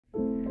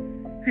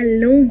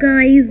Hello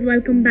guys,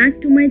 welcome back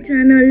to my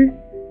channel.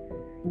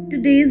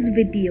 Today's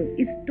video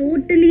is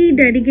totally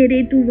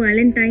dedicated to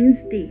Valentine's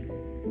Day.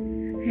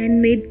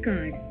 Handmade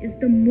card is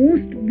the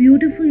most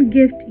beautiful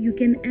gift you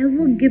can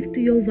ever give to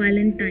your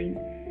Valentine.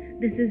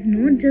 This is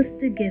not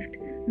just a gift,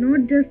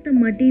 not just a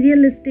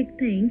materialistic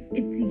thing,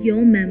 it's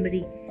your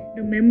memory.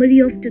 The memory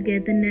of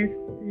togetherness,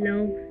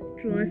 love,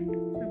 trust,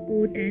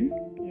 support and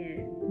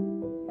care.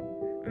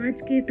 आज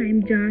के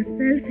time जहाँ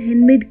self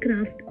handmade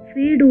craft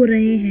fade हो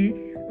रहे हैं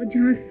और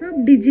जहाँ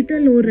सब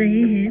digital हो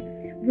रहे हैं,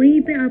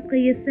 वहीं पे आपका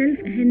ये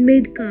सेल्फ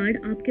हैंडमेड कार्ड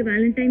आपके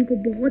वैलेंटाइन को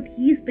बहुत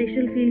ही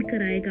स्पेशल फील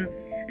कराएगा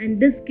and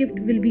this gift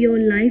will be your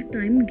life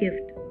time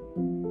gift.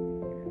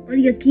 और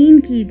यकीन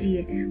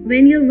कीजिए,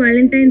 when your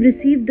Valentine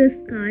receive this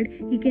card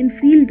he can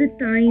feel the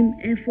time,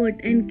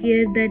 effort and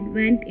care that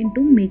went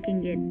into making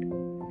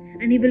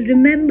it and he will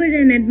remember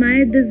and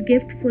admire this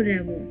gift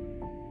forever.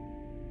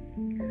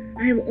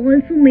 I have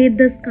also made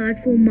this card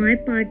for my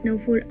partner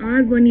for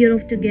our 1 year of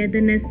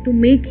togetherness to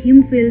make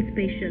him feel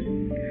special.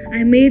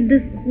 I made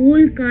this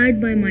whole card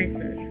by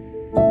myself.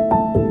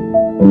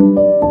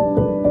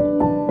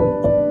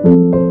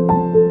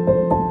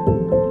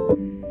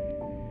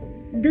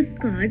 This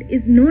card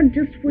is not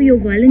just for your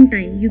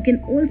Valentine. You can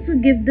also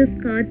give this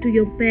card to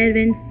your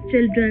parents,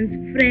 children,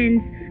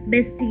 friends,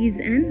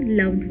 besties and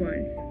loved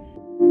ones.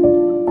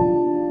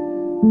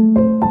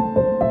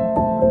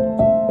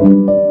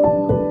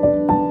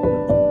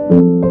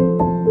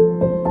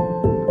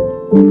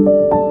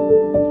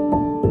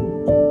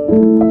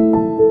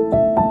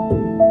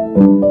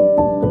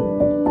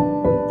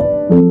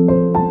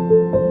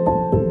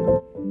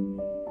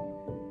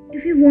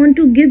 If you want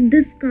to give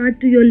this card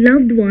to your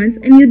loved ones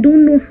and you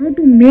don't know how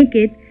to make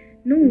it,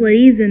 no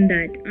worries in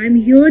that. I'm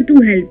here to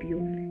help you.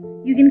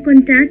 You can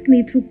contact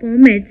me through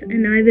comments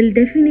and I will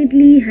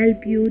definitely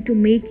help you to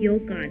make your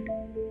card.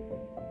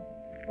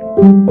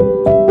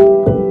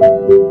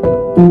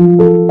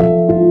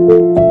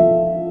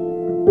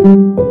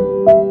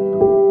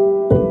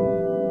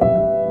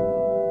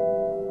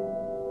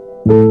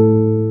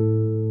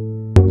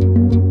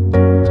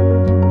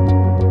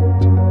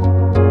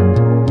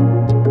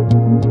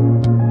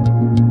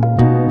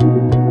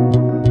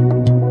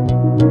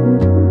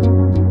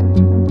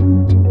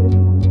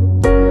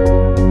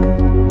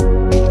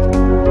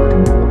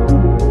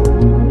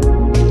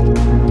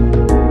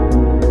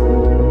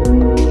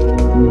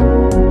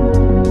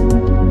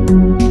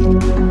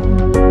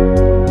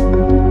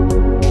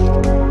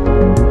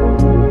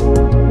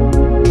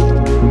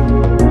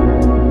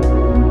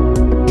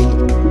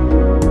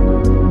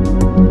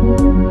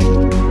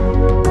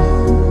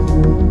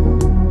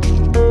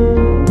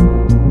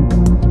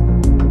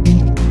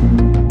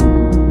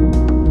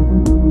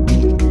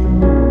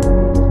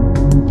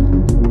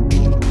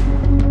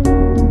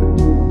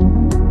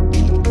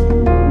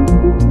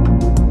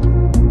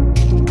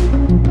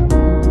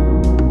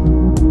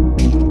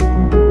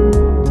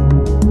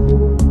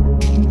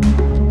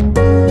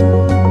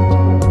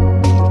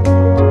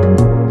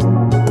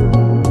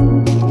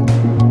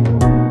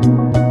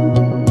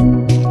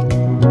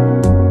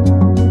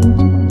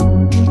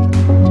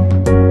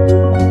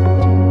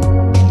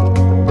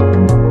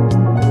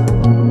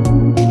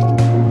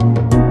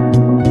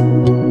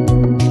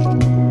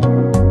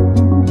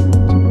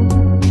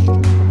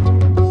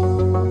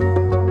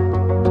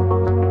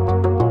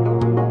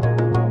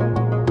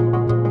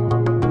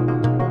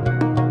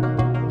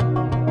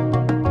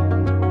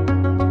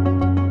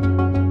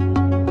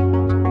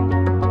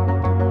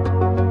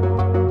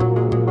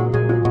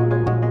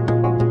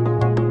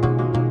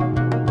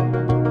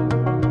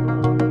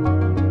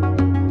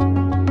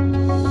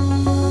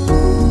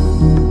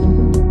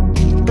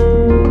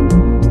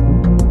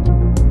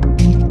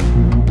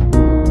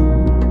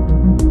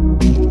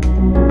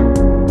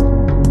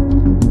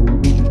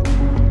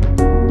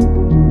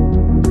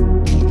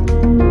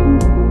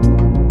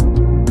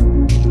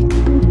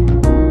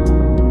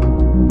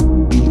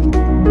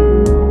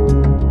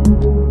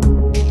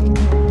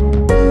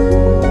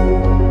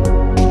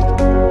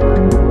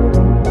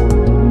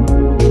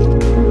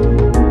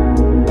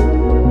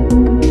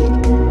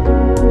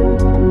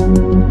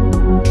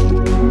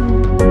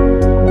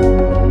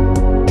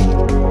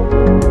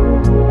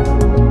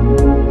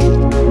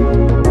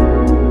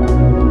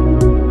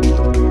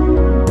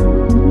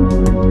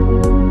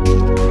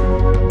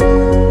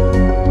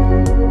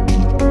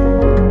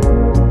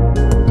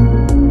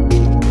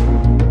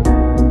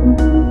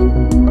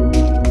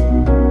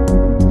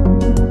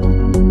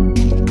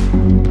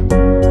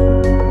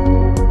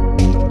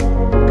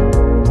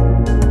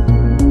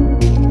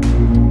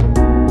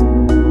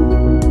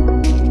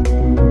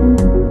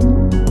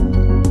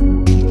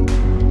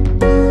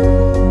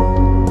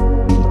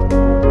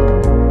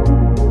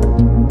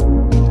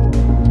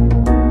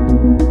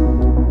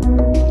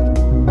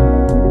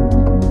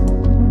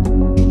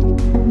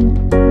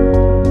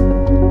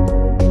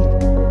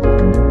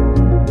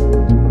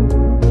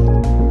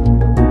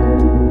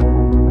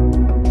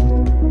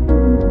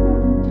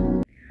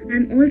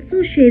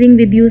 sharing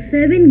with you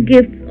 7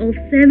 gifts of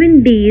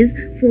 7 days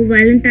for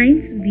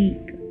Valentine's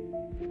week.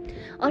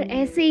 और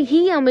ऐसे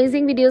ही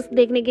amazing videos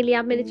देखने के लिए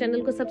आप मेरे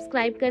channel को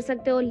subscribe कर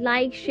सकते हो।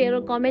 लाइक, शेयर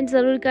और कमेंट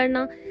ज़रूर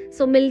करना।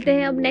 सो मिलते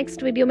हैं अब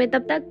नेक्स्ट वीडियो में,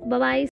 तब तक बाय बाय।